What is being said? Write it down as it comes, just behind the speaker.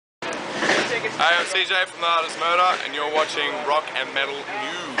Hey, I'm CJ from The Hardest Murder, and you're watching Rock and Metal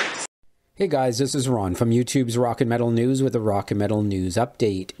News. Hey guys, this is Ron from YouTube's Rock and Metal News with a Rock and Metal News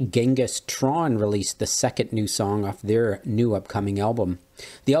update. Genghis Tron released the second new song off their new upcoming album.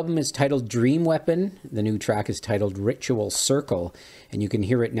 The album is titled Dream Weapon. The new track is titled Ritual Circle, and you can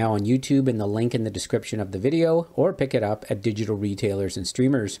hear it now on YouTube in the link in the description of the video, or pick it up at digital retailers and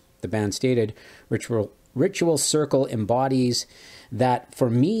streamers. The band stated, Ritual Circle embodies that for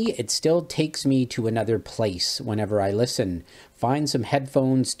me, it still takes me to another place whenever I listen. Find some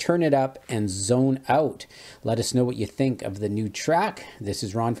headphones, turn it up, and zone out. Let us know what you think of the new track. This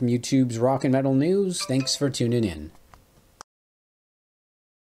is Ron from YouTube's Rock and Metal News. Thanks for tuning in.